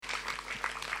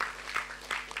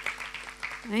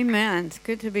Amen. It's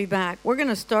good to be back. We're going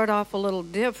to start off a little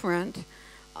different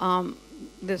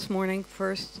this morning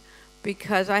first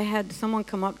because I had someone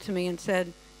come up to me and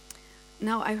said,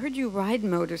 "Now, I heard you ride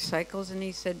motorcycles." And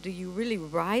he said, "Do you really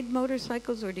ride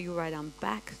motorcycles or do you ride on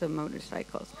backs of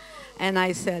motorcycles?" And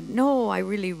I said, "No, I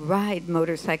really ride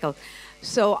motorcycles."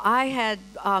 So I had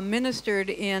ministered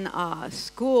in a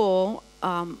school,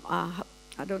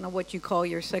 I don't know what you call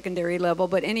your secondary level,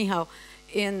 but anyhow,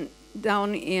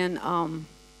 down in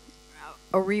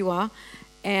Ariwa,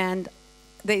 and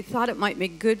they thought it might be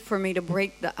good for me to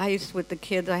break the ice with the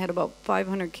kids. I had about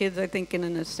 500 kids, I think, in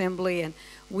an assembly, and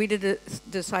we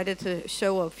decided to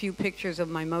show a few pictures of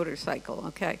my motorcycle,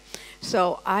 okay?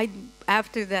 So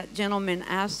after that gentleman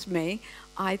asked me,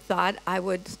 I thought I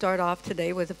would start off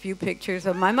today with a few pictures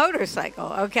of my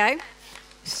motorcycle, okay?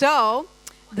 So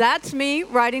that's me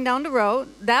riding down the road.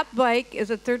 That bike is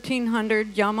a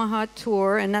 1300 Yamaha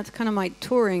Tour, and that's kind of my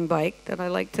touring bike that I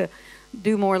like to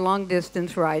do more long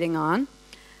distance riding on.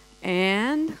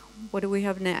 And what do we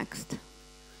have next?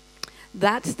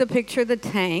 That's the picture of the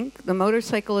tank. The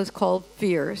motorcycle is called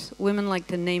Fierce. Women like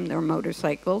to name their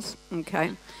motorcycles,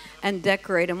 okay, and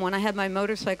decorate them. When I had my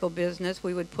motorcycle business,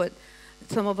 we would put,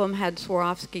 some of them had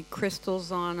Swarovski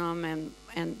crystals on them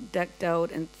and decked out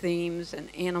and themes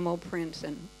and animal prints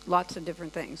and lots of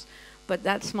different things. But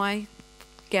that's my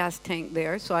gas tank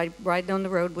there. So I ride down the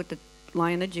road with the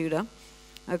Lion of Judah,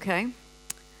 okay.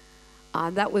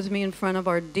 That was me in front of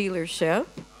our dealership,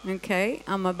 okay,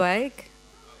 on my bike,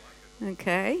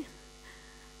 okay.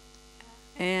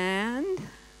 And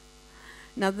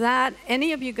now that,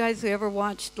 any of you guys who ever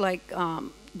watched, like,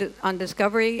 on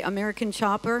Discovery, American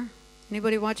Chopper?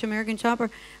 Anybody watch American Chopper?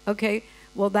 Okay,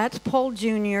 well, that's Paul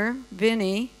Jr.,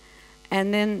 Vinny,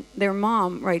 and then their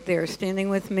mom right there standing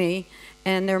with me.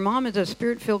 And their mom is a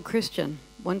Spirit-filled Christian,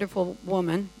 wonderful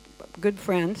woman, good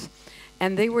friends.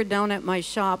 And they were down at my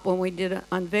shop when we did an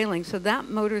unveiling. So that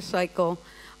motorcycle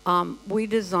we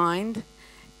designed,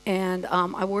 and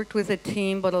I worked with a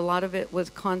team, but a lot of it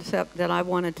was concept that I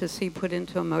wanted to see put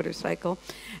into a motorcycle.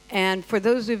 And for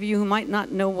those of you who might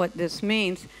not know what this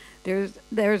means,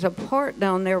 there's a part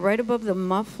down there right above the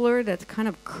muffler that's kind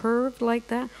of curved like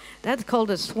that. That's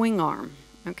called a swing arm,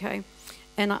 okay?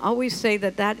 And I always say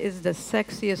that that is the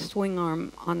sexiest swing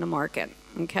arm on the market,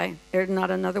 okay? There's not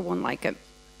another one like it.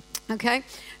 Okay,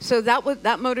 so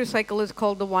that motorcycle is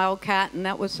called the Wildcat, and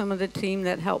that was some of the team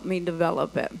that helped me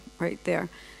develop it right there.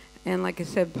 And like I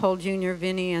said, Paul Jr.,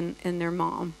 Vinny, and their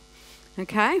mom.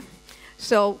 Okay,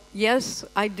 so yes,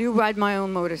 I do ride my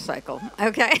own motorcycle.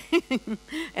 Okay,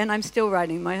 and I'm still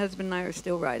riding. My husband and I are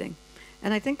still riding.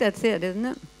 And I think that's it, isn't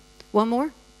it? One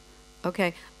more?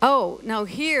 Okay. Oh, now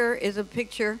here is a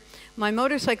picture. My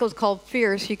motorcycle is called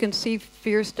Fierce. You can see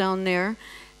Fierce down there.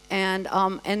 And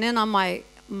then on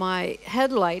my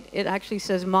headlight, it actually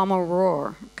says Mama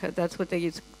Roar, because that's what they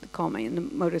used to call me in the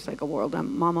motorcycle world.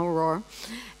 I'm Mama Roar.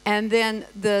 And then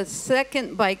the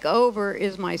second bike over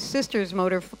is my sister's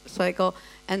motorcycle,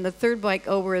 and the third bike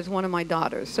over is one of my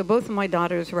daughters. So both of my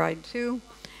daughters ride too,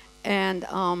 and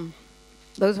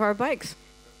those are our bikes.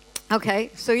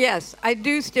 Okay, so yes, I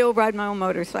do still ride my own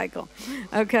motorcycle.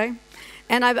 Okay,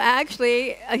 and I've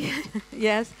actually,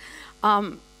 yes,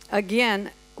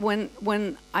 again,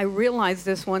 when I realized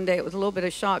this one day, it was a little bit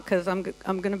of shock because I'm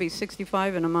going to be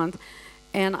 65 in a month,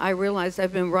 and I realized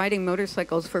I've been riding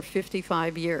motorcycles for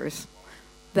 55 years.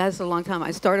 That's a long time.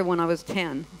 I started when I was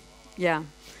 10. Yeah,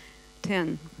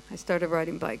 10. I started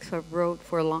riding bikes. I rode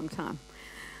for a long time.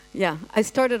 Yeah, I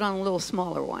started on a little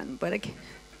smaller one, but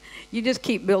you just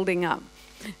keep building up.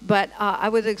 But I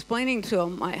was explaining to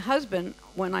my husband,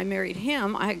 when I married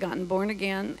him, I had gotten born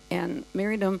again and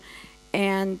married him,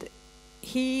 and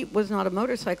he was not a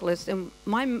motorcyclist, and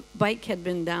my bike had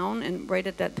been down, and right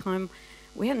at that time,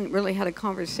 we hadn't really had a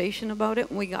conversation about it,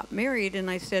 and we got married, and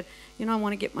I said, I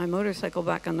want to get my motorcycle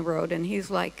back on the road, and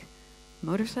he's like,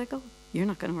 motorcycle? You're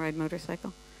not going to ride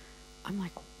motorcycle? I'm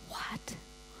like, what?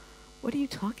 What are you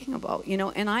talking about?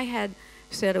 And I had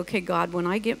said, okay, God, when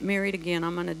I get married again,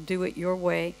 I'm going to do it your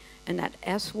way, and that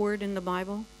S word in the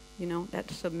Bible,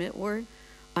 that submit word,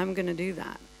 I'm going to do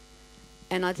that.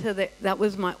 And I tell you, that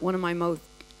was one of my most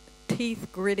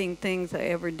teeth-gritting things I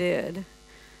ever did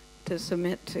to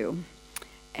submit to.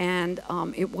 And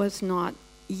it was not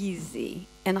easy.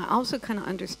 And I also kind of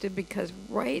understood because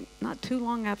not too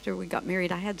long after we got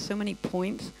married, I had so many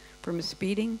points from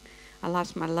speeding. I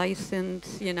lost my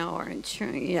license, or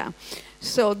insurance, yeah.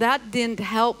 So that didn't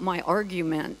help my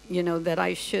argument, that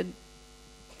I should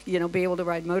be able to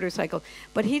ride motorcycles.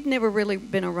 But he'd never really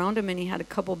been around them, and he had a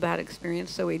couple bad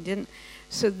experiences, so he didn't.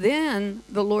 So then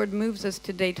the Lord moves us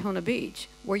to Daytona Beach,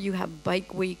 where you have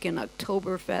Bike Week and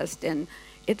Oktoberfest, and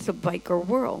it's a biker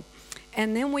world.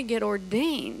 And then we get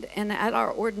ordained, and at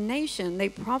our ordination, they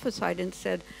prophesied and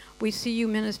said, we see you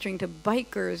ministering to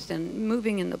bikers and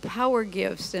moving in the power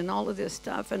gifts and all of this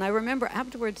stuff. And I remember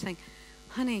afterwards saying,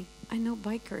 honey, I know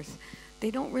bikers. They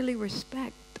don't really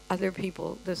respect other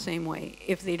people the same way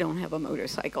if they don't have a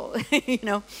motorcycle,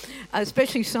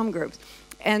 especially some groups.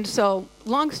 And so,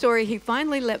 long story, he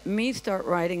finally let me start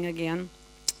riding again.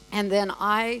 And then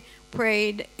I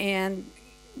prayed, and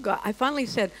I finally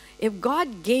said, if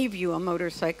God gave you a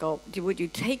motorcycle, would you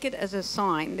take it as a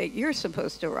sign that you're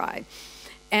supposed to ride?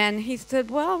 And he said,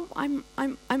 well,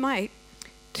 I might.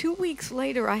 2 weeks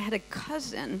later, I had a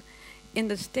cousin in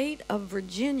the state of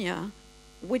Virginia,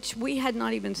 which we had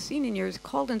not even seen in years,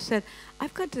 called and said,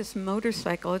 I've got this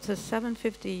motorcycle. It's a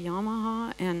 750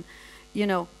 Yamaha, and,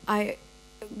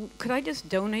 could I just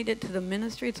donate it to the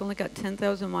ministry? It's only got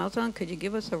 10,000 miles on. Could you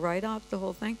give us a write-off, the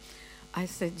whole thing? I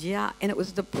said, yeah. And it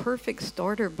was the perfect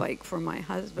starter bike for my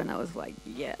husband. I was like,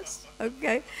 yes,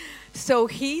 okay. So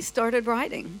he started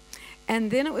riding.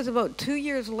 And then it was about 2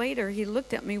 years later, he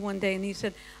looked at me one day and he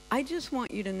said, I just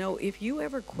want you to know, if you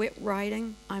ever quit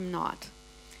riding, I'm not.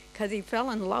 Because he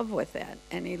fell in love with that,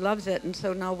 and he loves it. And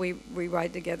so now we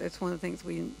ride together. It's one of the things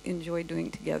we enjoy doing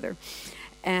together.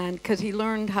 And because he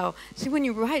learned how, when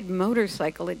you ride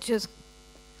motorcycle, it just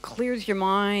clears your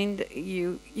mind.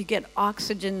 You get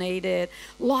oxygenated,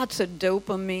 lots of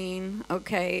dopamine,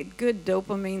 okay, good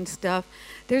dopamine stuff.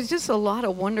 There's just a lot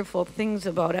of wonderful things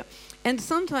about it. And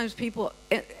sometimes people,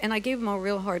 and I gave him a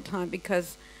real hard time,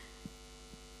 because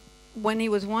when he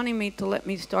was wanting me to let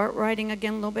me start riding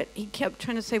again a little bit, he kept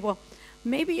trying to say, well,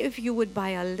 maybe if you would buy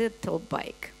a little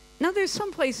bike. Now, there's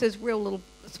some places real little,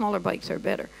 smaller bikes are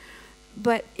better.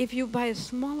 But if you buy a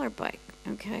smaller bike,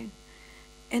 okay?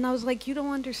 And I was like, you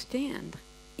don't understand.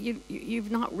 You've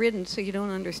not ridden, so you don't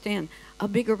understand. A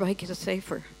bigger bike is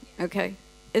safer, okay?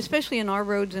 Especially in our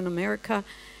roads in America.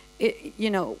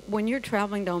 When you're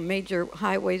traveling down major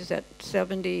highways at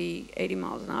 70, 80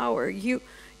 miles an hour, you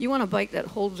want a bike that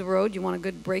holds the road. You want a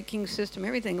good braking system,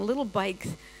 everything. Little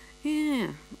bikes,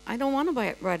 I don't want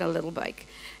to ride a little bike.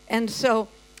 And so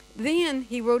then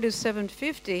he rode his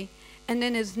 750, and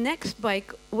then his next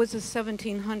bike was a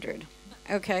 1700,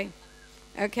 okay?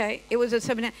 Okay, it was a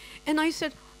 700. And I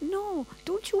said, no,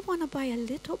 don't you want to buy a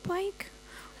little bike?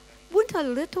 Wouldn't a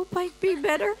little bike be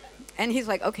better? And he's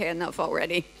like, okay, enough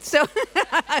already. So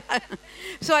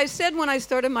so I said, when I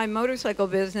started my motorcycle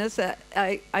business,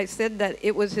 I said that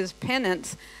it was his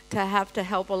penance to have to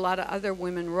help a lot of other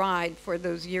women ride for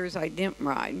those years I didn't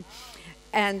ride.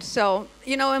 And so,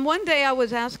 and one day I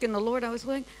was asking the Lord, I was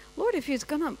like, Lord, if he's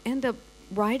going to end up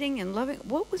riding and loving,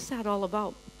 what was that all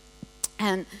about?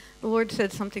 And the Lord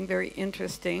said something very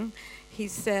interesting. He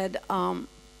said, I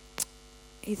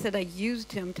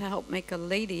used him to help make a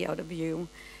lady out of you,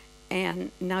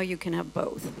 and now you can have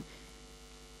both.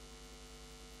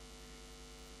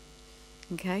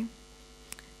 Okay?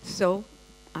 So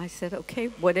I said, okay,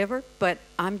 whatever, but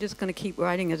I'm just going to keep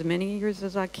riding as many years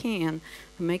as I can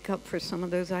to make up for some of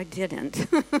those I didn't.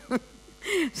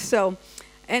 So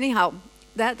anyhow,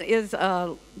 that is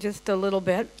just a little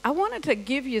bit. I wanted to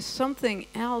give you something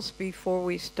else before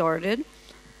we started.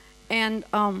 And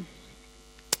I'm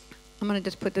going to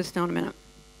just put this down a minute.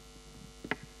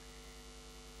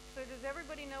 So does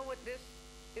everybody know what this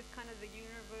is kind of the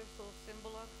universal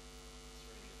symbol of?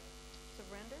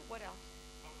 Surrender. What else?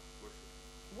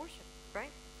 Worship,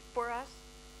 right? For us.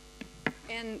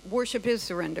 And worship is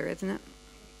surrender, isn't it?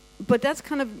 But that's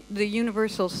kind of the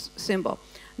universal symbol.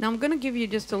 Now I'm going to give you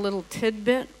just a little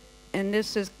tidbit, and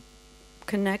this is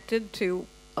connected to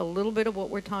a little bit of what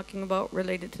we're talking about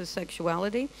related to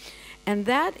sexuality. And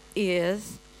that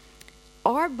is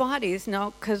our bodies.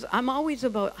 Now, because I'm always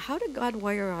about, how did God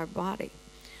wire our body?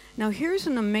 Now, here's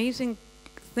an amazing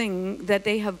thing that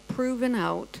they have proven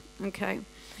out, okay,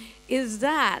 is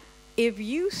that if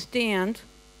you stand,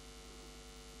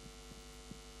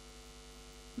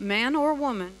 man or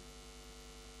woman,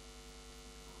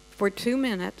 for 2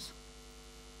 minutes,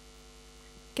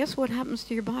 guess what happens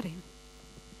to your body?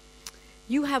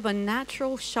 You have a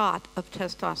natural shot of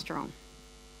testosterone.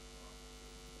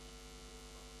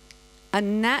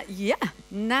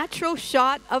 Natural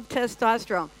shot of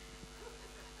testosterone.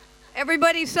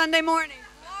 Everybody Sunday morning,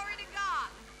 glory to God.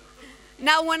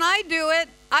 Now when I do it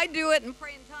and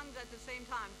pray in tongues at the same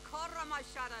time.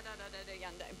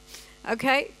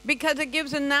 Okay? Because it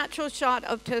gives a natural shot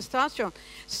of testosterone.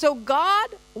 So God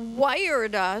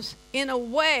wired us in a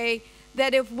way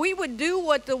that if we would do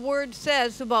what the word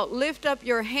says about lift up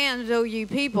your hands, O ye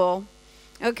people,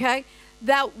 okay,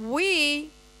 that we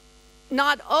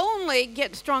not only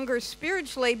get stronger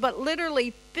spiritually, but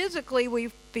literally physically we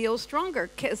feel stronger,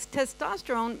 because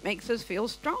testosterone makes us feel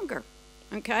stronger,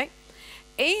 okay?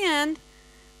 And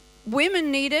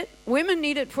women need it. Women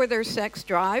need it for their sex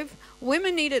drive.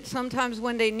 Women need it sometimes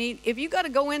when they need, if you got to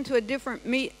go into a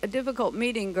difficult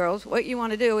meeting, girls, what you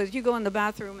want to do is you go in the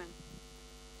bathroom and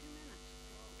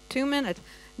 2 minutes. 2 minutes.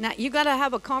 Now, you got to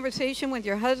have a conversation with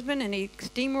your husband, and he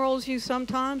steamrolls you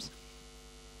sometimes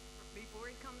before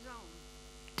he comes home.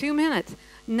 2 minutes.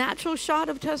 Natural shot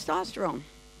of testosterone.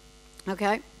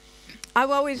 Okay? I've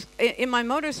always, in my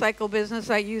motorcycle business,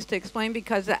 I used to explain,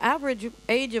 because the average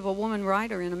age of a woman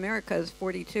rider in America is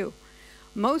 42.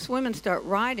 Most women start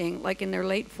riding like in their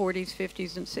late 40s,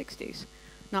 50s, and 60s,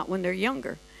 not when they're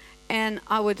younger. And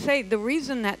I would say the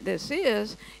reason that this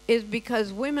is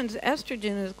because women's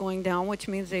estrogen is going down, which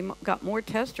means they got more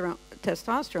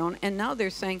testosterone, and now they're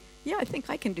saying, yeah, I think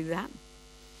I can do that.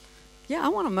 Yeah, I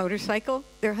want a motorcycle.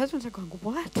 Their husbands are going,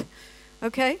 what?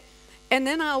 Okay? And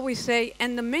then I always say,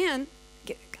 and the men,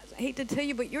 I hate to tell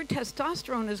you, but your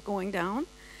testosterone is going down.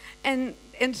 And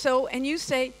you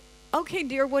say, okay,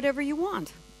 dear, whatever you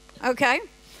want. Okay?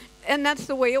 And that's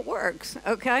the way it works.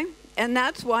 Okay? And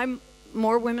that's why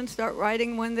more women start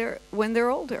riding when they're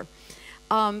older.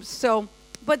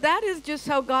 But that is just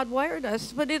how God wired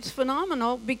us. But it's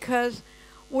phenomenal, because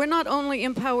we're not only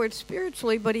empowered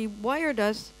spiritually, but He wired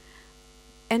us.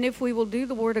 And if we will do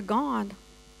the Word of God,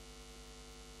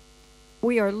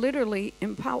 we are literally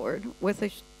empowered with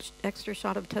an extra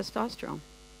shot of testosterone.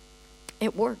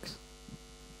 It works.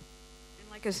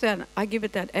 And like I said, I give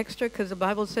it that extra because the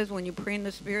Bible says when you pray in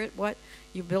the Spirit, what?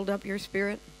 You build up your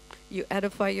spirit. You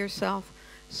edify yourself.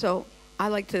 So I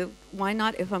like to, why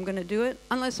not if I'm going to do it?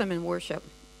 Unless I'm in worship.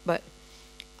 But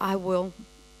I will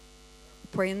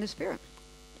pray in the Spirit.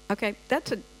 Okay,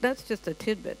 that's just a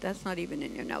tidbit. That's not even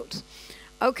in your notes.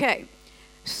 Okay,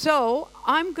 so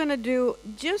I'm going to do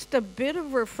just a bit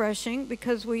of refreshing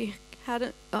because we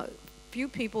had a few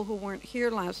people who weren't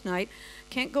here last night.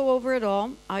 Can't go over it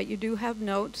all. You do have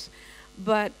notes.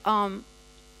 But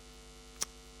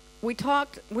we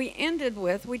talked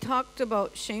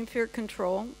about shame, fear,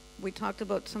 control. We talked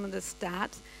about some of the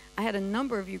stats. I had a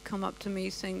number of you come up to me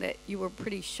saying that you were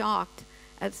pretty shocked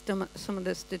at some of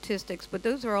the statistics, but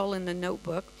those are all in the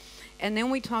notebook. And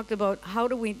then we talked about how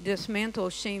do we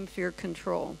dismantle shame, fear,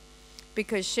 control.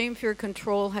 Because shame, fear,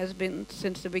 control has been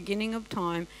since the beginning of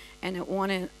time, and it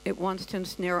wants to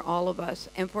ensnare all of us.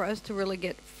 And for us to really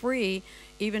get free,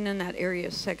 even in that area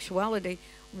of sexuality,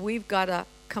 we've got to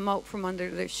come out from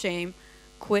under the shame,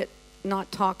 quit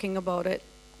not talking about it,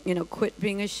 quit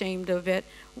being ashamed of it,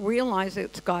 realize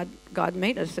it's God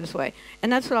made us this way.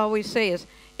 And that's what I always say is,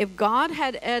 if God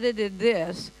had edited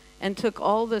this and took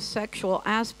all the sexual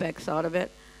aspects out of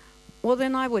it, well,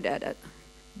 then I would edit.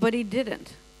 But He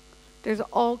didn't. There's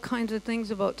all kinds of things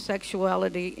about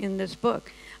sexuality in this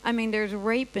book. I mean, there's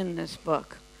rape in this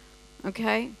book,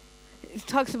 okay? It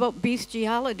talks about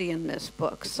bestiality in this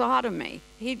book, sodomy,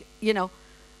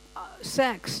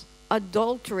 sex,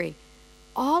 adultery,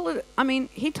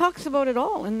 he talks about it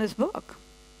all in this book,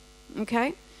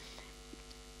 okay?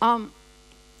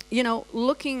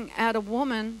 Looking at a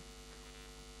woman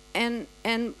and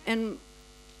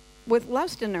with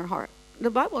lust in their heart. The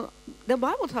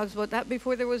Bible talks about that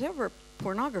before there was ever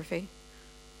pornography.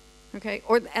 Okay?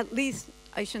 Or at least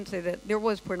I shouldn't say that there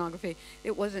was pornography.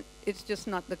 It's just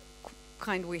not the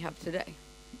kind we have today.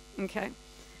 Okay?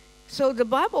 So the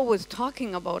Bible was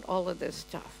talking about all of this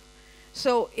stuff.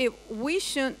 So we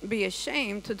shouldn't be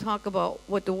ashamed to talk about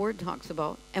what the Word talks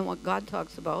about and what God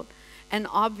talks about. And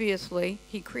obviously,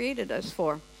 He created us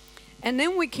for. And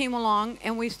then we came along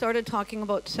and we started talking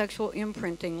about sexual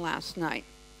imprinting last night.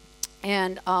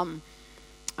 And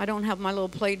I don't have my little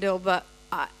Play-Doh, but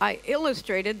I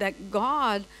illustrated that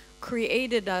God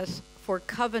created us for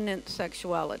covenant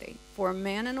sexuality, for a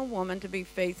man and a woman to be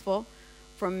faithful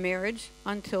from marriage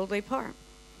until they part.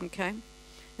 Okay?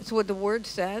 That's what the Word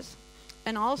says.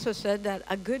 And also said that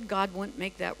a good God wouldn't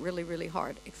make that really, really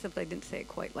hard, except I didn't say it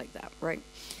quite like that, right?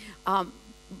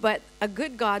 But a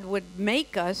good God would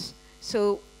make us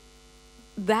so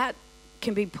that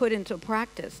can be put into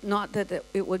practice, not that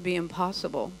it would be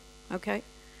impossible, okay?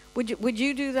 Would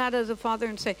you do that as a father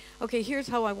and say, okay, here's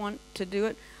how I want to do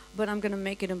it, but I'm going to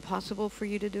make it impossible for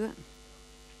you to do it?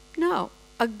 No.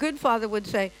 A good father would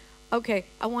say, okay,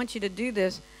 I want you to do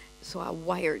this, so I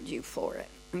wired you for it,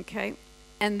 okay?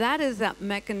 And that is that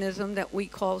mechanism that we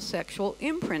call sexual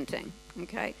imprinting,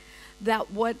 okay?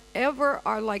 That whatever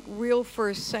our real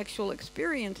first sexual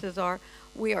experiences are,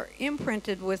 we are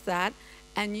imprinted with that.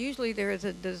 And usually there is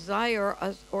a desire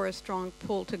or a strong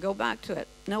pull to go back to it.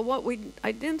 Now,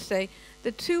 I didn't say,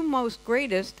 the two most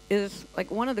greatest is,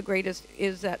 like one of the greatest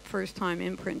is that first time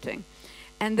imprinting.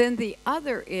 And then the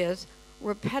other is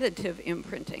repetitive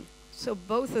imprinting. So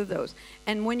both of those.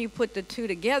 And when you put the two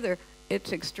together,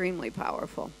 it's extremely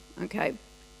powerful, okay?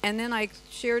 And then I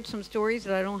shared some stories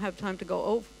that I don't have time to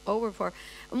go over for.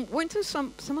 Went through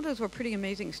some of those were pretty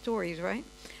amazing stories, right?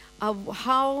 Of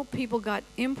how people got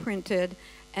imprinted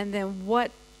and then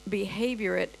what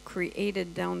behavior it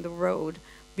created down the road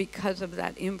because of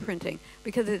that imprinting,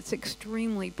 because it's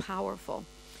extremely powerful.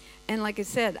 And like I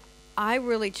said, I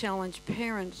really challenge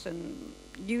parents and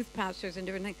youth pastors and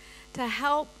different things to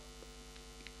help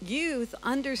youth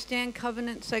understand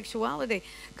covenant sexuality,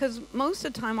 because most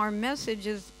of the time our message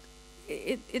is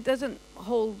it doesn't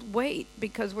hold weight,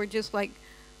 because we're just like,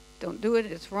 don't do it,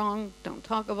 it's wrong, don't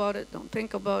talk about it, don't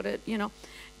think about it, you know.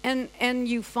 And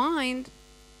you find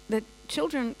that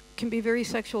children can be very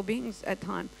sexual beings at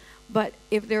times, but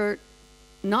if they're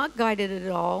not guided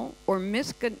at all, or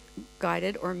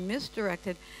misguided or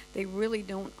misdirected, they really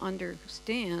don't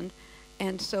understand,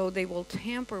 and so they will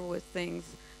tamper with things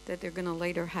that they're going to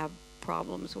later have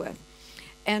problems with.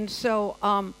 And so,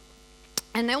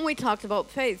 and then we talked about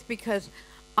faith, because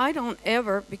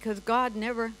because God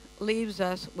never leaves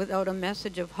us without a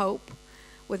message of hope,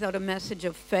 without a message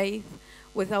of faith,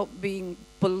 without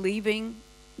believing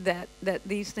that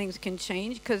these things can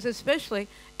change. Because especially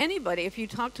anybody, if you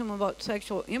talk to them about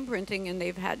sexual imprinting and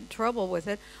they've had trouble with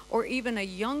it, or even a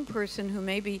young person who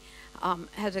maybe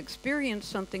has experienced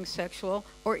something sexual,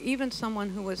 or even someone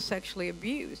who was sexually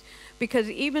abused. Because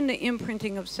even the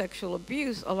imprinting of sexual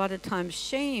abuse, a lot of times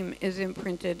shame is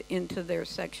imprinted into their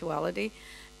sexuality,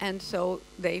 and so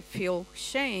they feel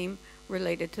shame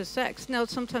related to sex. Now,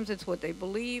 sometimes it's what they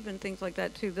believe and things like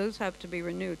that too. Those have to be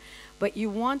renewed. But you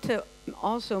want to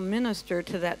also minister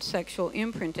to that sexual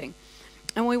imprinting.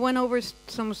 And we went over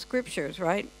some scriptures,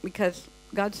 right? Because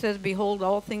God says, behold,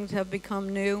 all things have become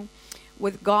new.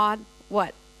 With God,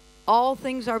 what? All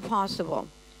things are possible.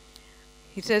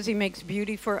 He says he makes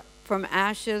beauty from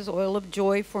ashes, oil of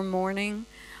joy for mourning.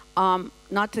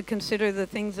 Not to consider the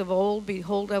things of old.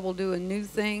 Behold, I will do a new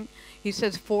thing. He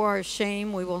says, for our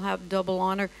shame, we will have double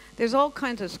honor. There's all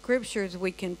kinds of scriptures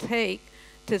we can take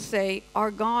to say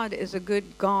our God is a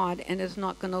good God and is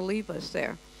not going to leave us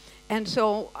there. And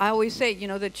so I always say, you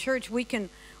know, the church, we can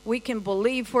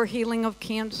believe for healing of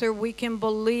cancer. We can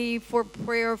believe for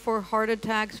prayer for heart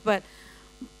attacks. But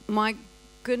my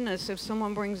goodness, if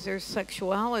someone brings their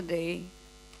sexuality,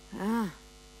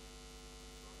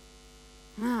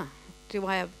 do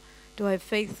I have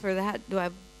faith for that? Do I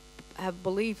have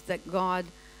belief that God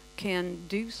can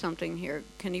do something here?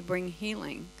 Can he bring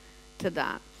healing to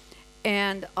that?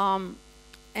 And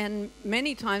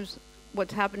many times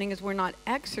what's happening is we're not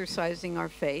exercising our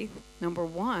faith, number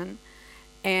one,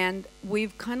 and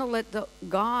we've kind of let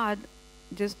God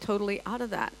just totally out of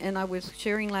that. And I was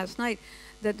sharing last night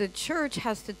that the church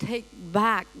has to take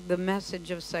back the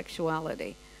message of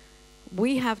sexuality.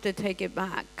 We have to take it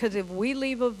back, because if we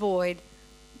leave a void,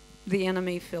 the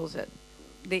enemy fills it.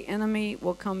 The enemy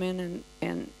will come in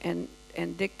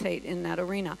and dictate in that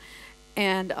arena.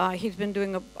 And he's been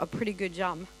doing a pretty good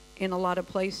job in a lot of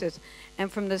places.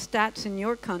 And from the stats in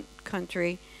your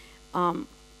country,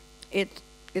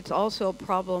 it's also a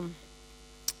problem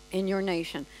in your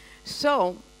nation.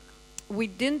 So we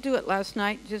didn't do it last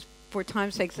night just for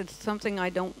time's sake. It's something I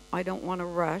don't want to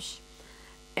rush.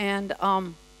 And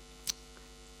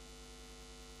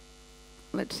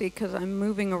let's see, because I'm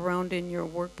moving around in your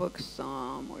workbook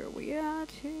some. Where are we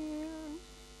at here?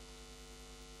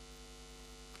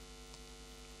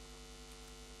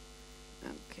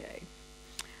 Okay.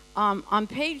 On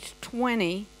page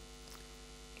 20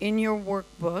 in your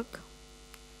workbook,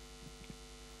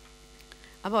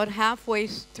 about halfway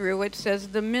through, it says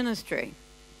the ministry.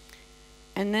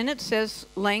 And then it says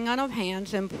laying on of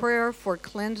hands and prayer for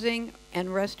cleansing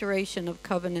and restoration of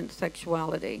covenant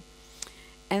sexuality.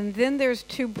 And then there's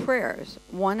two prayers.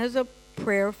 One is a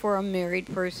prayer for a married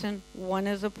person. One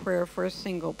is a prayer for a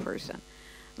single person.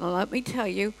 Now let me tell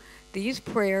you, these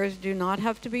prayers do not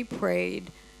have to be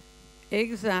prayed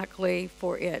exactly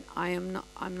for it. I'm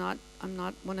not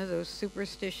one of those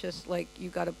superstitious, like you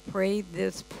got to pray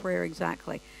this prayer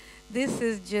exactly. This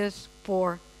is just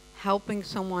for helping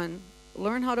someone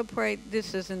learn how to pray.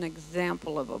 This is an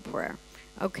example of a prayer.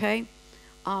 Okay?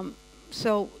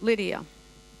 So Lydia,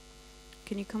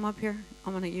 can you come up here?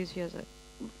 I'm going to use you as a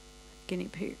guinea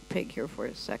pig here for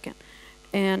a second.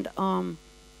 And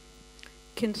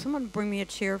can someone bring me a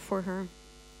chair for her?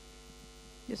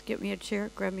 Just get me a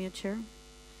chair. Grab me a chair.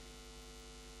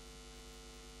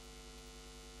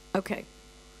 Okay.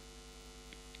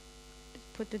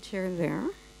 Put the chair there.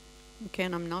 Okay,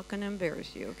 and I'm not going to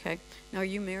embarrass you, okay? Now, are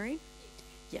you married?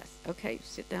 Yes. Okay,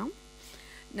 sit down.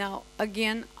 Now,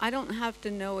 again, I don't have to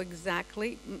know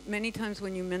exactly. Many times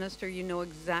when you minister, you know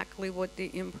exactly what the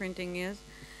imprinting is.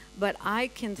 But I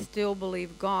can still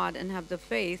believe God and have the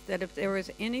faith that if there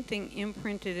was anything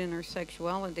imprinted in her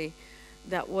sexuality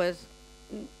that was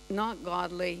not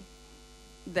godly,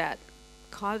 that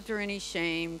caused her any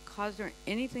shame, caused her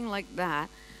anything like that,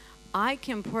 I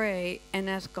can pray and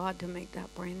ask God to make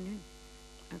that brand new.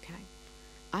 Okay?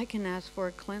 I can ask for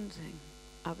a cleansing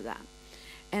of that.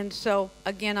 And so,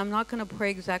 again, I'm not going to pray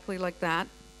exactly like that,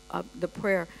 the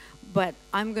prayer, but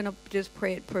I'm going to just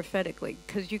pray it prophetically,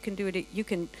 because you can do it. You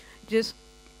can just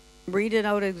read it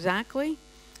out exactly,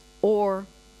 or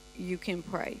you can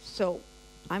pray. So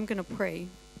I'm going to pray,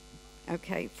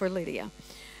 okay, for Lydia.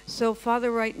 So, Father,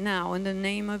 right now, in the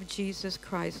name of Jesus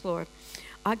Christ, Lord,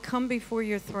 I come before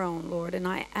your throne, Lord, and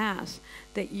I ask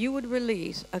that you would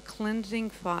release a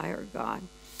cleansing fire, God.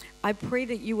 I pray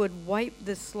that you would wipe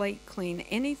the slate clean.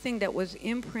 Anything that was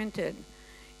imprinted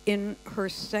in her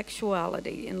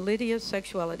sexuality, in Lydia's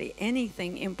sexuality,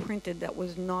 anything imprinted that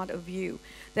was not of you,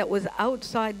 that was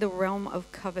outside the realm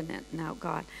of covenant now,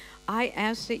 God. I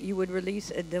ask that you would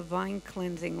release a divine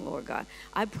cleansing, Lord God.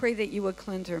 I pray that you would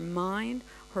cleanse her mind,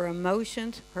 her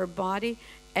emotions, her body,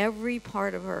 every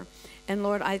part of her. And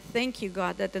Lord, I thank you,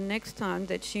 God, that the next time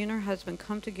that she and her husband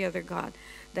come together, God,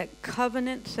 that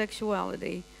covenant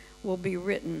sexuality will be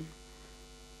written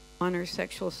on her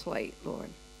sexual slate,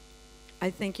 Lord. I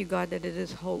thank you, God, that it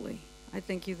is holy. I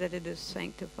thank you that it is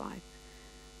sanctified.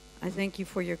 I thank you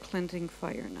for your cleansing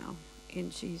fire now,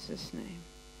 in Jesus' name.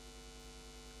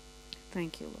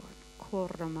 Thank you, Lord.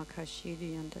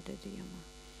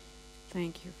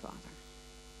 Thank you, Father.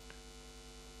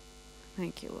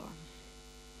 Thank you, Lord.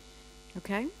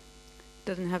 Okay?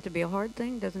 Doesn't have to be a hard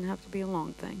thing, doesn't have to be a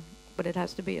long thing, but it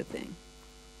has to be a thing.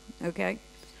 Okay?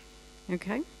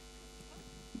 Okay?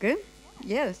 Good?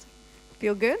 Yes.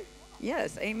 Feel good?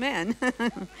 Yes. Amen.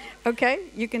 Okay?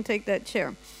 You can take that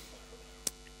chair.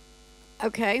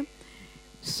 Okay?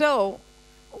 So,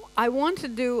 I want to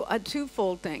do a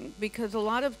twofold thing, because a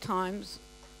lot of times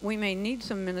we may need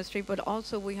some ministry, but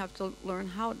also we have to learn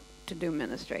how to do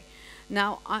ministry.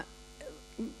 Now,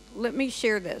 let me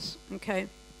share this, okay?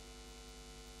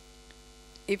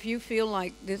 If you feel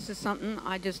like this is something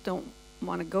I just don't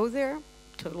want to go there,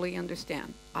 totally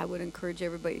understand. I would encourage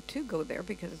everybody to go there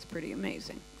because it's pretty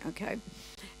amazing, okay?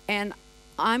 And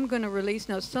I'm going to release,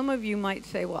 now some of you might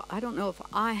say, well, I don't know if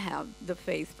I have the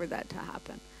faith for that to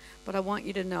happen. But I want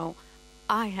you to know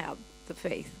I have the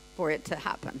faith for it to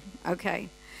happen, okay?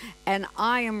 And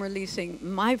I am releasing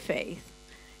my faith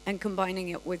and combining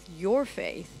it with your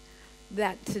faith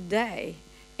that today,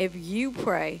 if you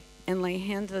pray and lay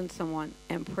hands on someone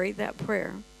and pray that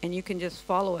prayer, and you can just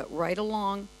follow it right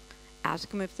along, ask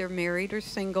them if they're married or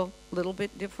single, a little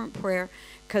bit different prayer,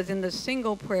 because in the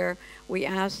single prayer, we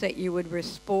ask that you would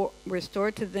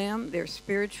restore to them their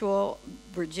spiritual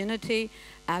virginity,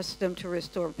 ask them to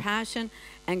restore passion,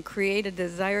 and create a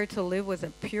desire to live with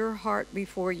a pure heart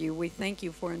before you. We thank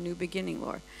you for a new beginning,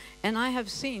 Lord. And I have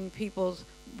seen people's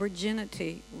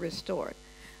virginity restored.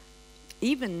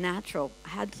 Even natural, I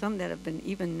had some that have been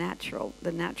even natural.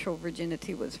 The natural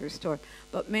virginity was restored.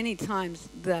 But many times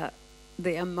the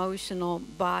emotional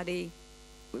body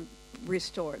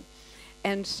restored.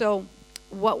 And so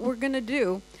what we're going to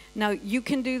do, now you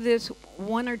can do this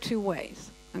one or two ways,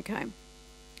 okay? I'm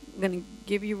going to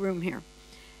give you room here.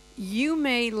 You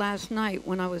may, last night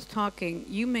when I was talking,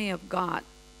 you may have got,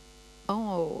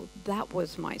 oh, that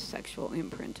was my sexual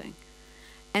imprinting.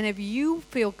 And if you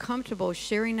feel comfortable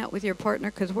sharing that with your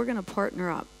partner, because we're going to partner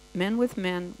up, men with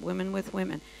men, women with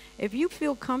women. If you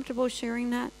feel comfortable sharing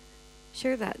that,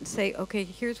 share that and say, okay,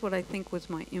 here's what I think was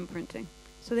my imprinting.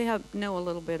 So they know a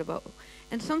little bit about.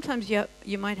 And sometimes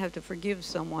you might have to forgive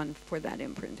someone for that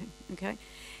imprinting, okay?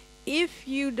 If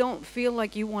you don't feel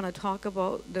like you want to talk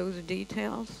about those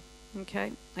details,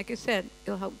 okay, like I said,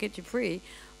 it'll help get you free,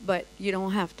 but you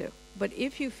don't have to. But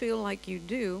if you feel like you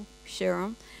do, share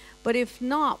them. But if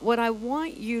not, what I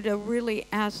want you to really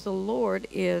ask the Lord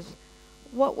is,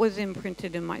 what was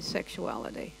imprinted in my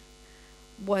sexuality?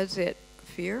 Was it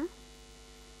fear?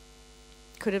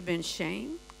 Could have been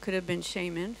shame. Could have been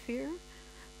shame and fear.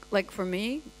 Like for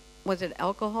me, was it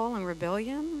alcohol and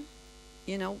rebellion?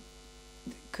 You know,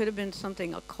 could have been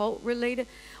something occult related.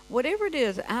 Whatever it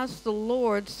is, ask the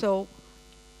Lord so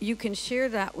you can share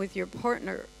that with your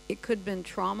partner. It could have been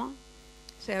trauma.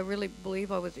 Say, I really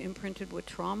believe I was imprinted with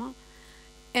trauma.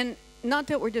 And not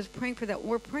that we're just praying for that.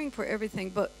 We're praying for everything,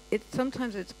 but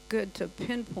sometimes it's good to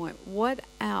pinpoint what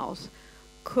else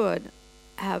could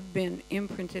have been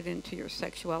imprinted into your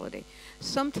sexuality.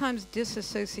 Sometimes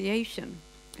disassociation.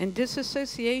 And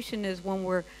disassociation is when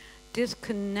we're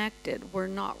disconnected. We're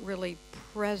not really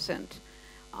present.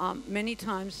 Many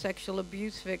times sexual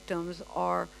abuse victims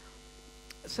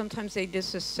sometimes they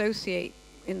disassociate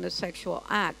in the sexual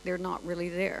act. They're not really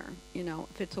there. You know,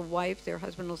 if it's a wife, their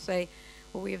husband will say,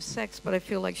 well, we have sex, but I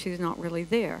feel like she's not really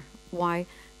there. Why?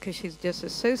 Because she's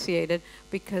disassociated,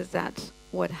 because that's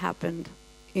what happened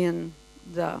in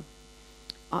the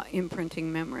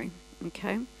imprinting memory.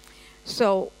 Okay?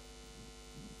 So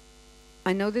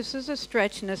I know this is a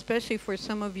stretch, and especially for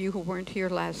some of you who weren't here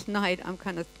last night, I'm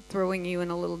kind of throwing you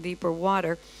in a little deeper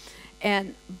water.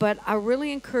 But I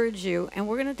really encourage you, and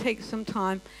we're going to take some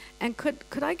time. And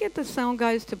could I get the sound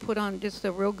guys to put on just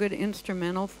a real good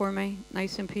instrumental for me,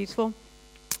 nice and peaceful?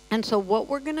 And so what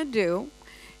we're going to do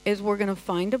is we're going to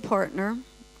find a partner,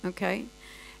 okay?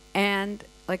 And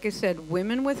like I said,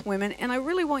 women with women. And I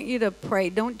really want you to pray.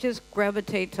 Don't just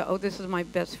gravitate to, oh, this is my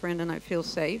best friend and I feel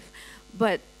safe.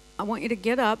 But I want you to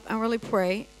get up and really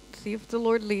pray. See if the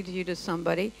Lord leads you to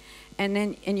somebody.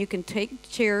 And you can take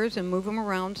chairs and move them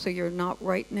around so you're not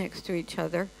right next to each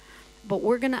other. But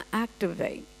we're going to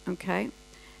activate, okay?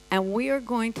 And we are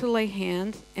going to lay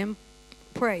hands and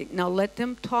pray. Now let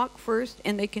them talk first,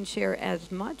 and they can share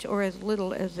as much or as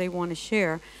little as they want to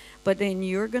share. But then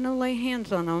you're going to lay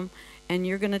hands on them, and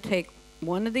you're going to take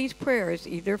one of these prayers,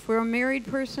 either for a married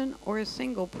person or a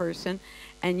single person,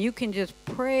 and you can just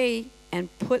pray and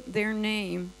put their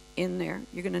name in there.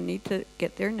 You're going to need to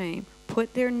get their name,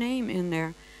 put their name in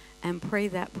there, and pray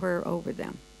that prayer over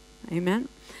them. Amen?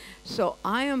 So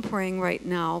I am praying right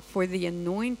now for the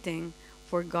anointing,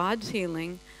 for God's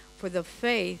healing, for the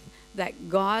faith that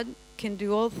God can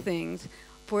do all things,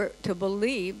 to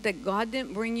believe that God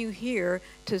didn't bring you here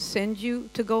to send you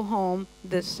to go home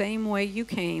the same way you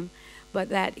came, but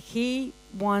that He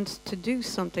wants to do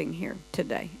something here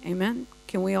today. Amen?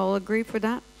 Can we all agree for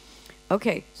that?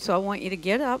 Okay, so I want you to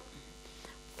get up,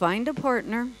 find a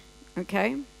partner,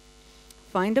 okay?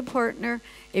 Find a partner.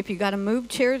 If you got to move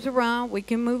chairs around, we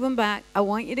can move them back. I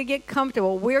want you to get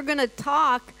comfortable. We're going to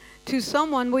talk to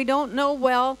someone we don't know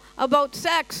well about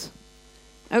sex,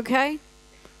 okay?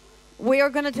 We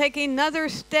are going to take another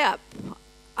step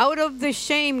out of the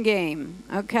shame game,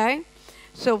 okay?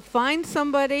 So find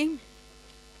somebody.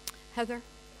 Heather,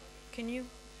 can you?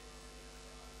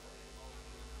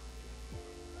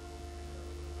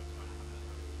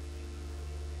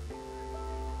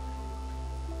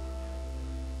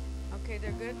 Okay,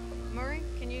 they're good. Murray,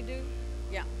 can you do?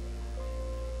 Yeah.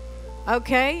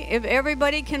 Okay, if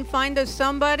everybody can find us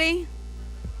somebody.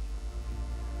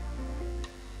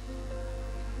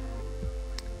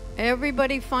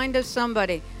 Everybody find us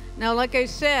somebody. Now, like I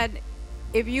said,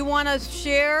 if you want to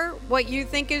share what you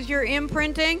think is your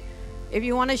imprinting, if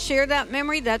you want to share that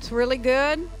memory, that's really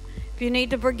good. If you need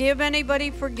to forgive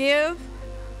anybody, forgive.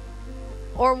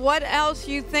 Or what else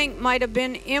you think might have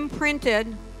been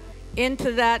imprinted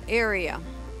into that area.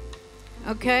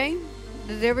 Okay?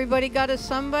 Does everybody got a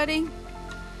somebody?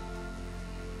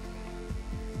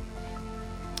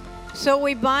 So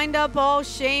we bind up all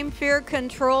shame, fear,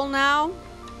 control now.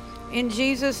 In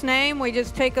Jesus' name, we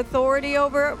just take authority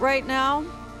over it right now.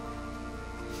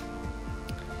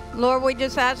 Lord, we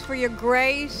just ask for your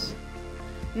grace.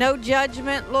 No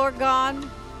judgment, Lord God.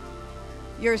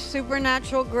 Your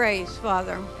supernatural grace,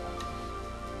 Father.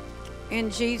 In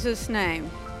Jesus'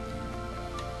 name.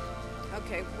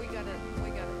 Okay, we got it.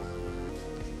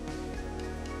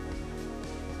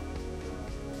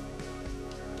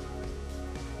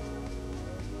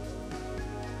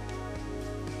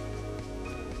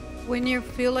 When you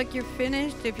feel like you're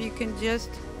finished, if you can just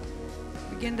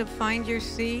begin to find your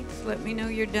seats, let me know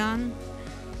you're done.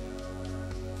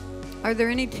 Are there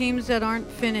any teams that aren't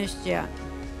finished yet?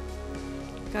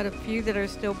 Got a few that are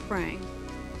still praying.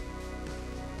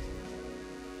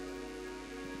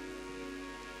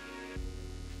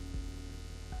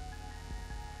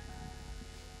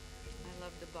 I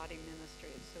love the body ministry.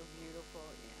 It's so beautiful.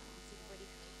 Yeah.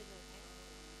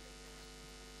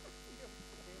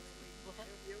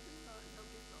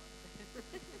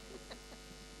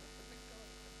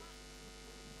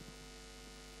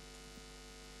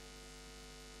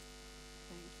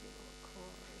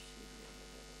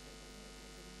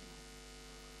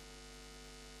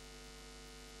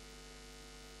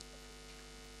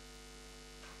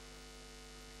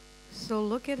 So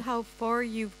look at how far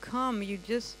you've come. You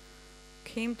just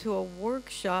came to a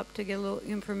workshop to get a little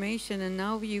information, and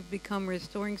now you've become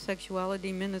restoring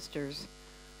sexuality ministers.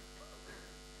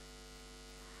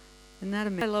 Isn't that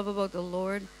amazing? What I love about the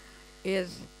Lord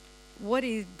is what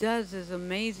he does is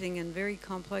amazing and very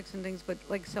complex and things, but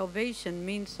like salvation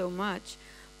means so much,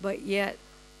 but yet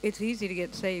it's easy to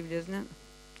get saved, isn't it?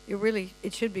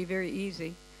 It should be very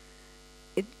easy.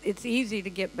 It's easy to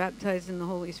get baptized in the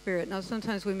Holy Spirit. Now,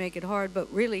 sometimes we make it hard,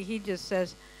 but really he just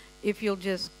says, if you'll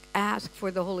just ask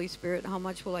for the Holy Spirit, how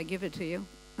much will I give it to you?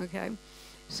 Okay?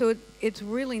 So it's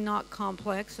really not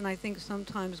complex, and I think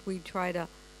sometimes we try to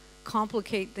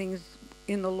complicate things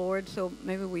in the Lord, so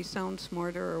maybe we sound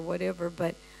smarter or whatever,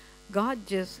 but God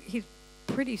he's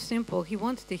pretty simple. He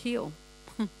wants to heal,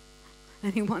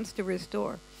 and he wants to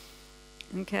restore.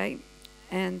 Okay?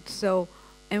 And so,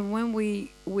 and when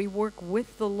we work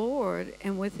with the Lord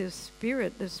and with his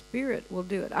Spirit, the Spirit will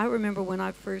do it. I remember when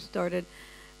I first started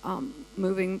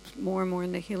moving more and more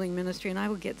in the healing ministry, and I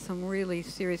would get some really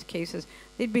serious cases.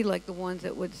 They'd be like the ones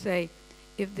that would say,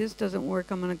 if this doesn't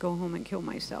work, I'm going to go home and kill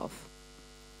myself.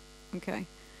 Okay?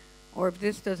 Or if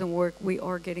this doesn't work, we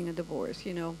are getting a divorce,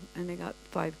 and they got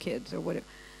 5 kids or whatever.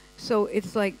 So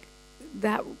it's like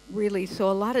that really, so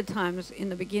a lot of times in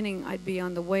the beginning, I'd be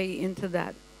on the way into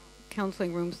that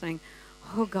counseling room saying,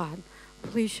 oh God,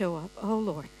 please show up. Oh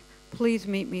Lord, please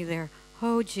meet me there.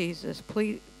 Oh Jesus,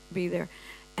 please be there.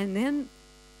 And then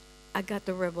I got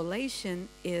the revelation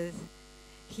is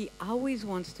he always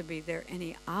wants to be there, and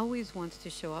he always wants to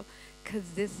show up,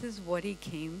 because this is what he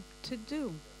came to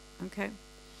do. Okay?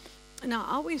 Now,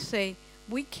 I always say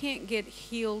we can't get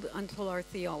healed until our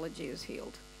theology is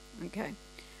healed. Okay?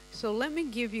 So let me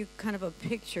give you kind of a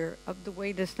picture of the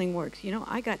way this thing works.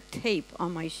 I got tape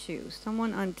on my shoes.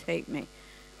 Someone untaped me.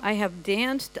 I have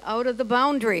danced out of the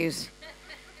boundaries.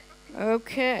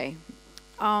 Okay.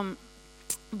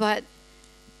 But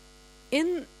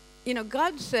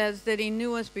God says that he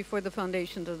knew us before the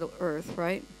foundations of the earth,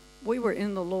 right? We were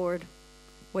in the Lord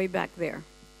way back there.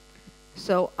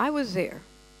 So I was there.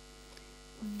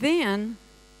 Then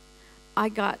I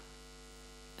got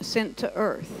sent to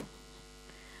earth.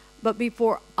 But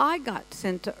before I got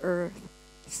sent to earth,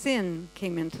 sin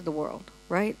came into the world,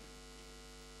 right?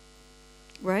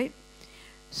 Right?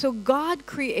 So God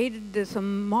created this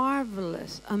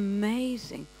marvelous,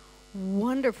 amazing,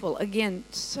 wonderful, again,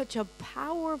 such a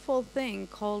powerful thing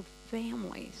called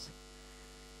families.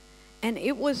 And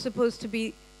it was supposed to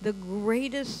be the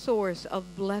greatest source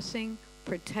of blessing,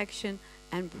 protection,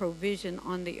 and provision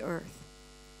on the earth.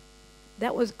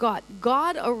 That was God.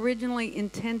 God originally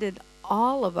intended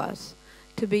all of us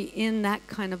to be in that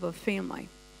kind of a family.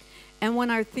 And when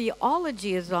our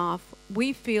theology is off,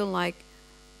 we feel like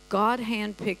God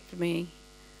handpicked me,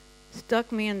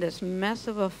 stuck me in this mess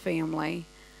of a family,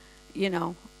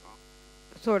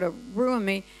 sort of ruined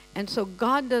me. And so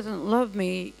God doesn't love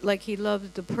me like he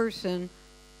loves the person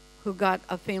who got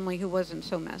a family who wasn't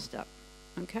so messed up.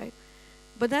 Okay?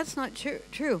 But that's not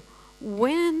true.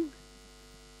 When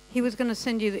he was going to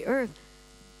send you the earth,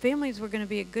 families were going to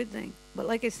be a good thing. But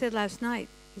like I said last night,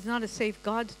 he's not a safe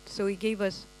God, so he gave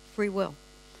us free will.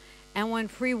 And when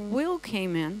free will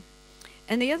came in,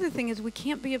 and the other thing is we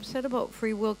can't be upset about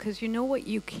free will, because you know what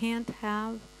you can't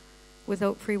have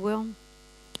without free will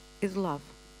is love.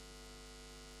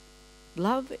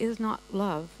 Love is not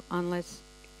love unless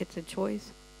it's a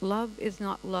choice. Love is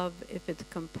not love if it's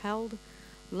compelled.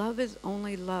 Love is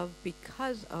only love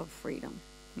because of freedom,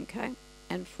 okay?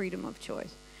 And freedom of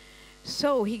choice.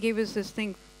 So he gave us this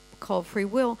thing called free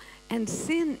will, and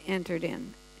sin entered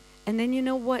in. And then you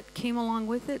know what came along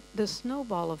with it? The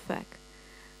snowball effect,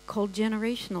 called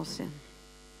generational sin.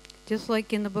 Just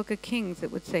like in the book of Kings,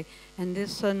 it would say, and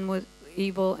this son was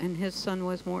evil, and his son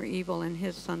was more evil, and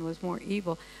his son was more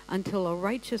evil, until a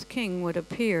righteous king would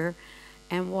appear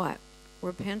and what?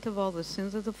 Repent of all the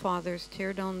sins of the fathers,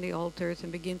 tear down the altars,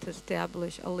 and begin to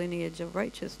establish a lineage of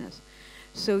righteousness.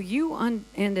 So you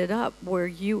ended up where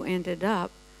you ended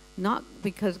up, not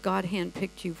because God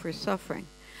handpicked you for suffering.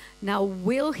 Now,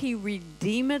 will he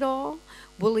redeem it all?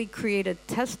 Will he create a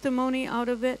testimony out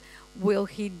of it? Will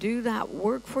he do that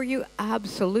work for you?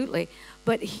 Absolutely.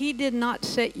 But he did not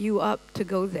set you up to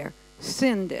go there.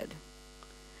 Sin did.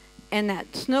 And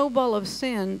that snowball of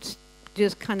sin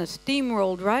just kind of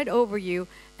steamrolled right over you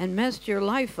and messed your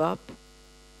life up.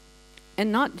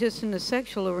 And not just in the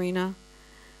sexual arena.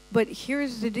 But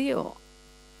here's the deal.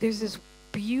 There's this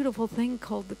beautiful thing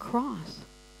called the cross.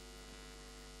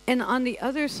 And on the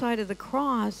other side of the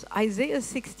cross, Isaiah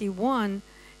 61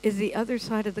 is the other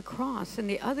side of the cross. And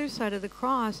the other side of the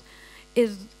cross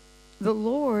is the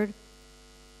Lord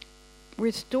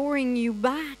restoring you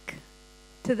back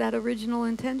to that original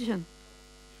intention.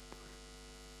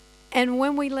 And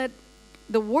when we let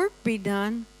the work be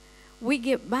done, we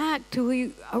get back to who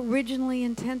he originally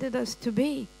intended us to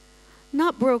be.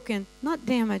 not broken, not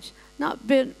damaged, not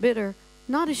bitter,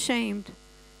 not ashamed,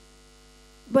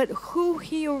 but who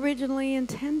he originally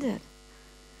intended.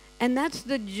 And that's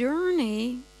the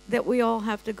journey that we all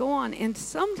have to go on. And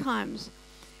sometimes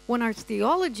when our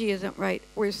theology isn't right,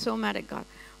 we're so mad at God.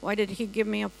 Why did he give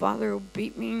me a father who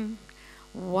beat me?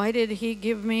 Why did he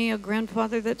give me a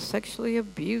grandfather that sexually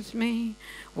abused me?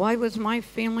 Why was my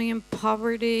family in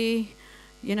poverty?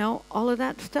 You know, all of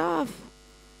that stuff.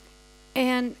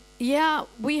 And yeah,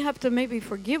 we have to maybe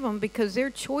forgive them because they're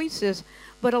choices.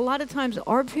 But a lot of times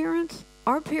our parents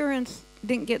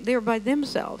didn't get there by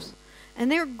themselves. And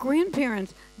their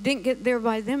grandparents didn't get there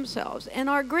by themselves. And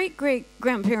our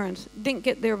great-great-grandparents didn't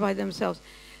get there by themselves.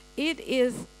 It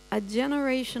is a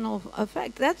generational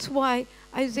effect. That's why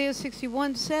Isaiah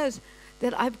 61 says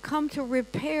that I've come to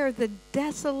repair the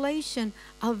desolation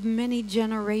of many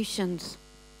generations.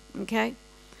 Okay?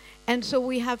 And so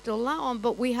we have to allow them,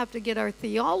 but we have to get our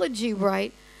theology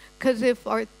right, because if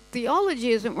our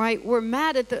theology isn't right, we're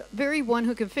mad at the very one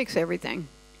who can fix everything.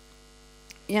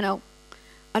 You know,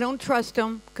 I don't trust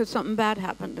him because something bad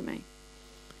happened to me.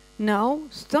 No,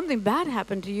 something bad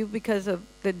happened to you because of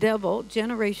the devil,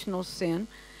 generational sin.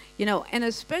 You know, and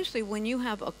especially when you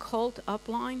have a cult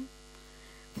upline,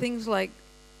 things like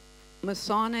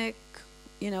Masonic,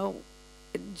 you know,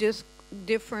 just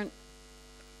different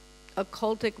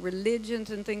occultic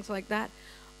religions and things like that,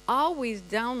 always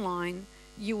downline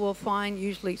you will find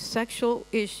usually sexual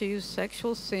issues,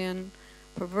 sexual sin,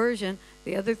 perversion.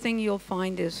 The other thing you'll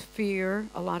find is fear,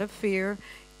 a lot of fear.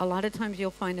 A lot of times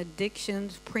you'll find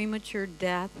addictions, premature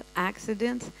death,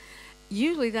 accidents.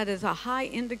 Usually that is a high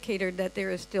indicator that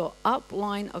there is still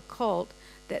upline occult,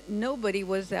 that nobody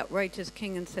was that righteous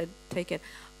king and said, take it.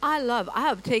 I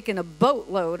have taken a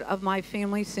boatload of my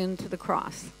family sin to the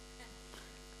cross.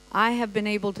 I have been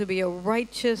able to be a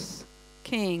righteous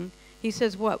king. He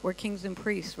says what? We're kings and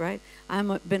priests, right?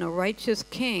 I've been a righteous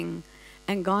king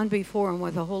and gone before him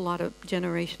with a whole lot of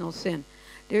generational sin.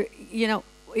 There, you know,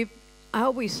 I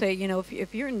always say, you know,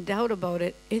 if you're in doubt about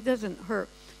it, it doesn't hurt.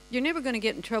 You're never going to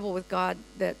get in trouble with God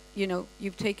that, you know,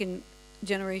 you've taken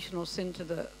generational sin to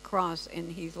the cross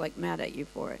and he's like mad at you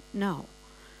for it. No.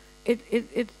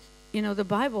 It's, you know, the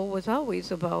Bible was always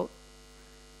about,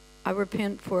 I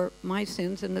repent for my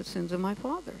sins and the sins of my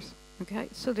fathers. Okay?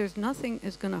 So there's nothing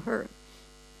is going to hurt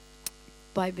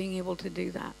by being able to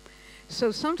do that.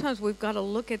 So sometimes we've got to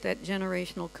look at that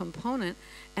generational component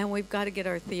and we've got to get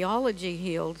our theology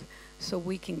healed so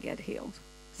we can get healed.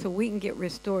 So we can get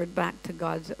restored back to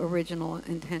God's original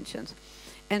intentions.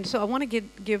 And so I want to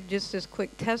give just this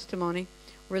quick testimony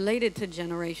related to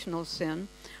generational sin,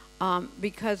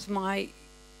 because I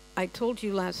told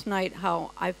you last night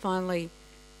how I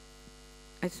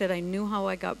said I knew how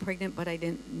I got pregnant, but I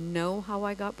didn't know how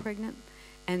I got pregnant.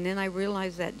 And then I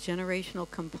realized that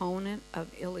generational component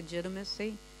of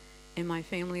illegitimacy in my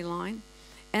family line.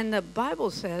 And the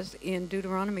Bible says in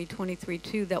Deuteronomy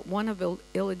 23:2 that one of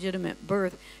illegitimate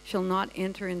birth shall not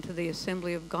enter into the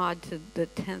assembly of God to the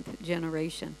 10th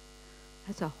generation.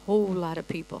 That's a whole lot of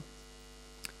people.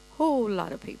 Whole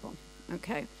lot of people.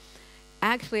 Okay.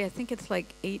 Actually, I think it's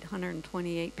like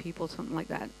 828 people, something like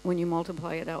that, when you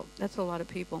multiply it out. That's a lot of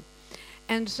people.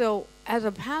 And so as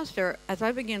a pastor, as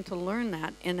I began to learn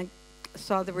that and I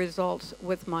saw the results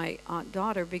with my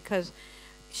daughter, because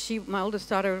my oldest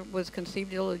daughter was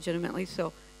conceived illegitimately,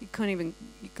 so you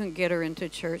couldn't get her into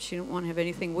church. She didn't want to have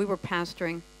anything. We were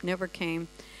pastoring, never came.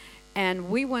 And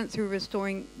we went through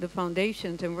restoring the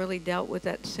foundations and really dealt with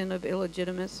that sin of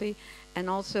illegitimacy and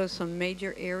also some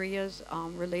major areas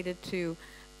related to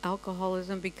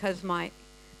alcoholism, because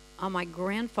on my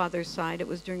grandfather's side, it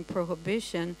was during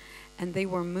Prohibition, and they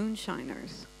were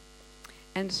moonshiners.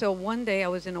 And so one day I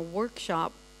was in a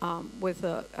workshop with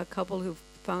a couple who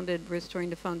founded Restoring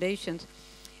the Foundations,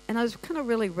 and I was kind of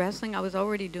really wrestling. I was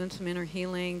already doing some inner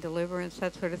healing, deliverance,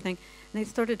 that sort of thing, and they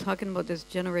started talking about this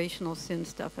generational sin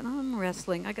stuff, and I'm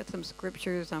wrestling. I got some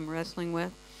scriptures I'm wrestling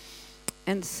with,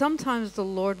 and sometimes the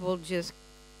Lord will just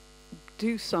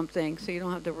do something so you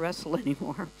don't have to wrestle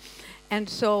anymore. And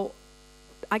so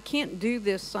I can't do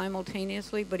this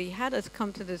simultaneously, but he had us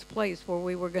come to this place where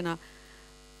we were going to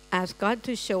ask God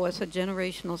to show us a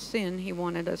generational sin he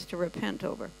wanted us to repent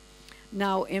over.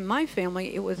 Now, in my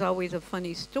family, it was always a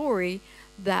funny story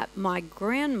that my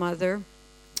grandmother,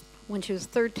 when she was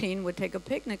 13, would take a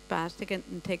picnic basket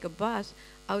and take a bus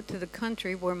out to the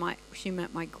country where she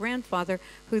met my grandfather,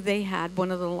 who they had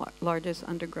one of the largest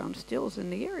underground stills in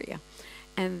the area,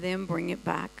 and then bring it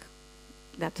back.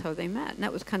 That's how they met. And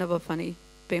that was kind of a funny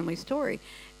family story.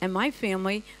 And my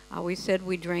family always said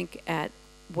we drank at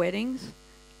weddings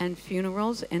and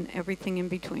funerals and everything in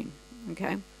between.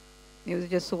 Okay? It was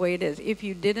just the way it is. If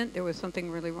you didn't, there was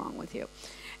something really wrong with you.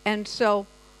 And so,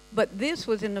 but this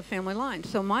was in the family line.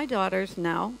 So my daughters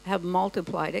now have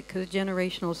multiplied it, because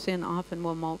generational sin often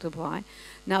will multiply.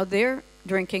 Now they're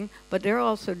drinking, but they're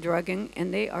also drugging,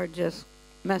 and they are just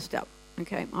messed up.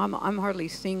 Okay, I'm hardly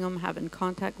seeing them, having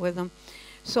contact with them.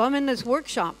 So I'm in this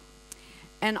workshop,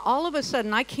 and all of a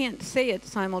sudden, I can't say it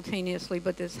simultaneously,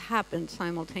 but this happened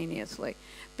simultaneously.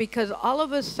 Because all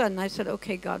of a sudden, I said,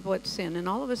 okay, God, what's sin? And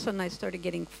all of a sudden, I started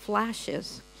getting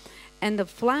flashes. And the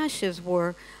flashes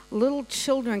were little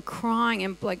children crying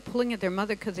and like pulling at their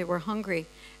mother because they were hungry.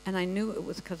 And I knew it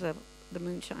was because of the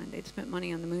moonshine. They'd spent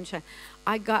money on the moonshine.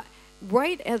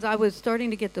 Right as I was starting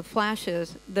to get the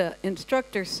flashes, the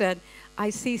instructor said,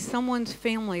 I see someone's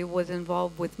family was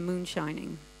involved with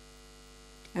moonshining.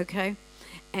 Okay?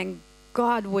 And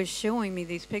God was showing me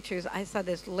these pictures. I saw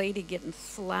this lady getting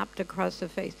slapped across the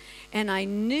face. And I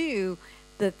knew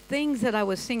the things that I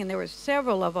was seeing, and there were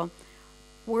several of them,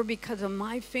 were because of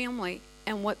my family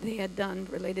and what they had done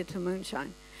related to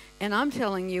moonshine. And I'm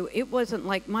telling you, it wasn't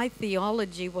like my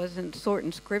theology wasn't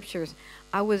sorting scriptures.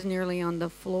 I was nearly on the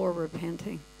floor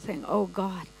repenting, saying, oh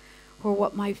God, for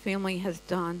what my family has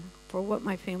done,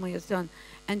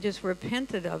 and just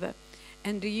repented of it.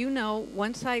 And do you know,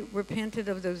 once I repented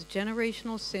of those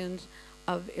generational sins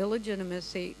of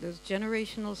illegitimacy, those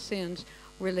generational sins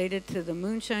related to the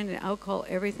moonshine and alcohol,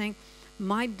 everything,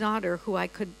 my daughter, who I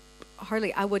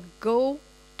would go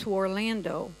to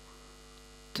Orlando,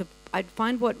 I'd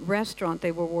find what restaurant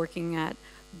they were working at,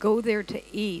 go there to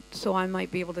eat so I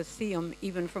might be able to see them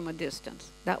even from a distance.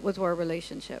 That was our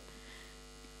relationship.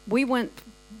 We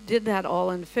did that all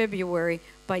in February.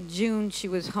 By June, she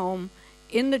was home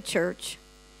in the church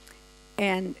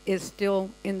and is still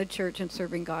in the church and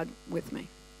serving God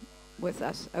with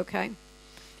us, okay?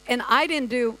 And I didn't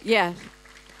do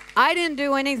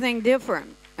anything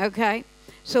different, okay?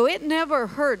 So it never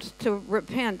hurts to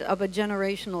repent of a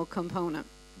generational component.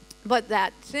 But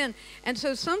that sin. And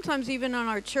so sometimes even in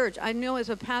our church, I know as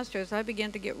a pastor, as I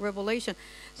began to get revelation,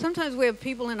 sometimes we have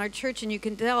people in our church and you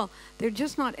can tell they're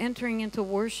just not entering into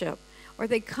worship. Or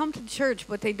they come to church,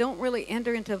 but they don't really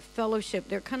enter into fellowship.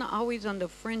 They're kind of always on the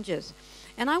fringes.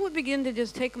 And I would begin to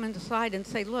just take them aside and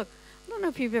say, look, I don't know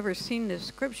if you've ever seen this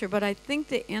scripture, but I think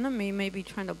the enemy may be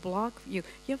trying to block you.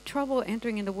 You have trouble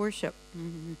entering into worship.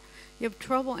 Mm-hmm. You have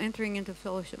trouble entering into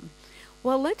fellowship.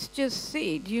 Well, let's just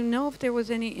see. Do you know if there was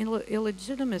any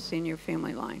illegitimacy in your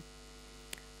family line?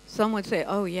 Some would say,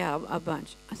 oh, yeah, a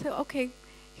bunch. I said, okay,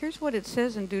 here's what it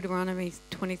says in Deuteronomy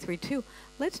 23:2.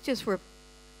 Let's just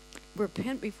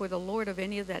repent before the Lord of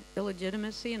any of that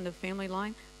illegitimacy in the family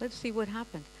line. Let's see what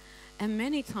happens. And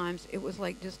many times it was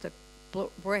like just a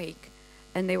break,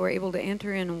 and they were able to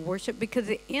enter in and worship, because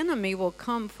the enemy will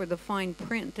come for the fine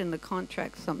print in the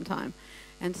contract sometime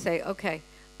and say, okay,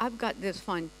 I've got this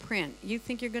fine print. You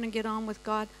think you're going to get on with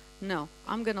God? No,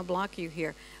 I'm going to block you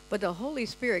here. But the Holy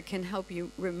Spirit can help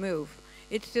you remove.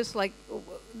 It's just like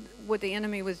what the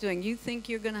enemy was doing. You think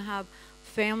you're going to have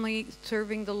family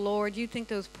serving the Lord? You think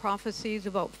those prophecies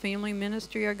about family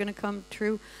ministry are going to come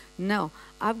true? No,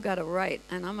 I've got a right,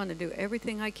 and I'm going to do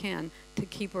everything I can to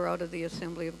keep her out of the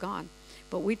assembly of God.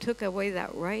 But we took away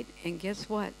that right, and guess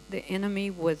what? The enemy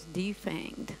was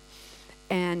defanged.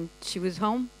 And she was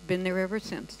home, been there ever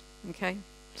since, okay?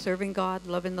 Serving God,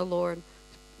 loving the Lord,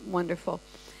 wonderful.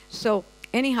 So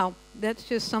anyhow, that's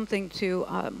just something to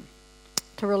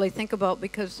really think about,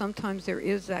 because sometimes there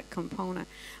is that component.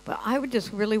 But I would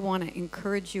just really want to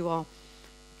encourage you all.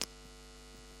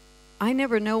 I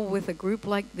never know with a group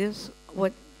like this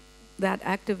what that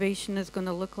activation is going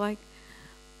to look like,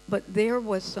 but there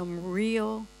was some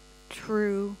real,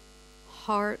 true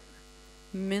heart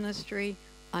ministry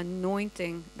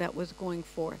anointing that was going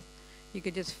forth. You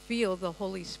could just feel the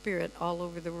Holy Spirit all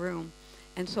over the room.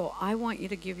 And so I want you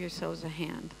to give yourselves a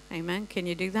hand. Amen? Can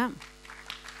you do that?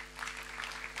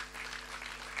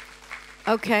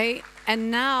 Okay, and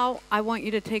now I want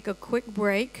you to take a quick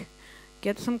break,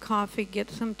 get some coffee, get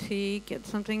some tea, get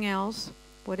something else,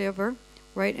 whatever.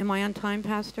 Right? Am I on time,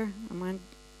 Pastor? Am I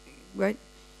right?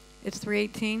 It's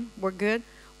 3:18. We're good?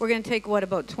 We're going to take,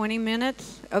 about 20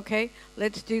 minutes? Okay,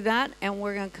 let's do that, and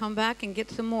we're going to come back and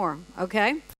get some more,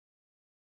 okay?